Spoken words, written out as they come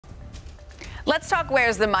Let's talk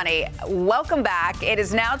Where's the Money. Welcome back. It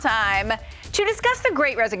is now time to discuss the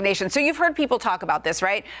Great Resignation. So you've heard people talk about this,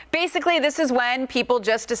 right? Basically, this is when people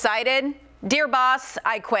just decided, dear boss,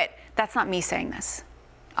 I quit. That's not me saying this.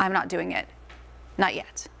 I'm not doing it. Not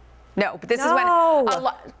yet. No, but this is when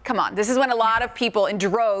come on. This is when a lot of people in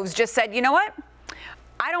droves just said, you know what?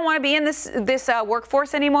 I don't want to be in this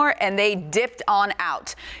workforce anymore, and they dipped on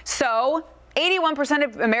out. So 81%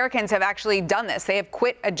 of Americans have actually done this. They have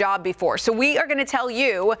quit a job before. So we are going to tell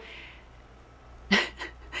you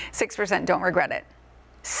 6% don't regret it.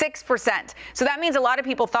 6%. So that means a lot of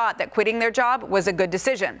people thought that quitting their job was a good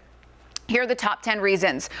decision. Here are the top 10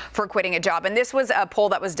 reasons for quitting a job. And this was a poll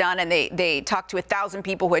that was done, and they talked to 1,000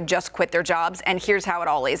 people who had just quit their jobs. And here's how it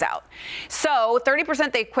all lays out. So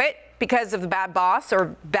 30% they quit because of the bad boss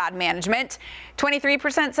or bad management.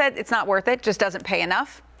 23% said it's not worth it, just doesn't pay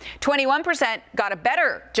enough. 21% got a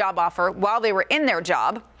better job offer while they were in their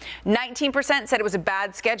job. 19% said it was a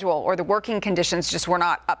bad schedule or the working conditions just were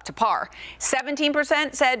not up to par.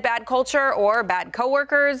 17% said bad culture or bad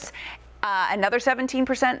coworkers. Another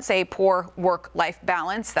 17% say poor work-life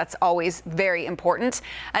balance. That's always very important.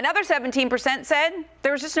 Another 17% said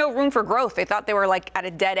there was just no room for growth. They thought they were like at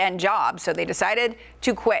a dead-end job, so they decided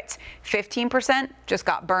to quit. 15% just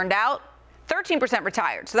got burned out. 13%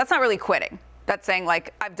 retired. So that's not really quitting. That's saying,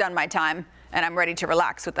 like, I've done my time and I'm ready to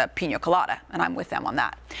relax with a pina colada, and I'm with them on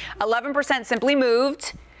that. 11% simply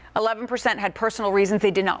moved. 11% had personal reasons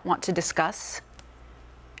they did not want to discuss.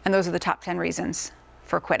 And those are the top 10 reasons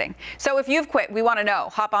for quitting. So if you've quit, we want to know.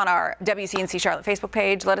 Hop on our WCNC Charlotte Facebook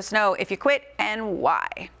page. Let us know if you quit and why.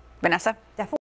 Vanessa? Definitely.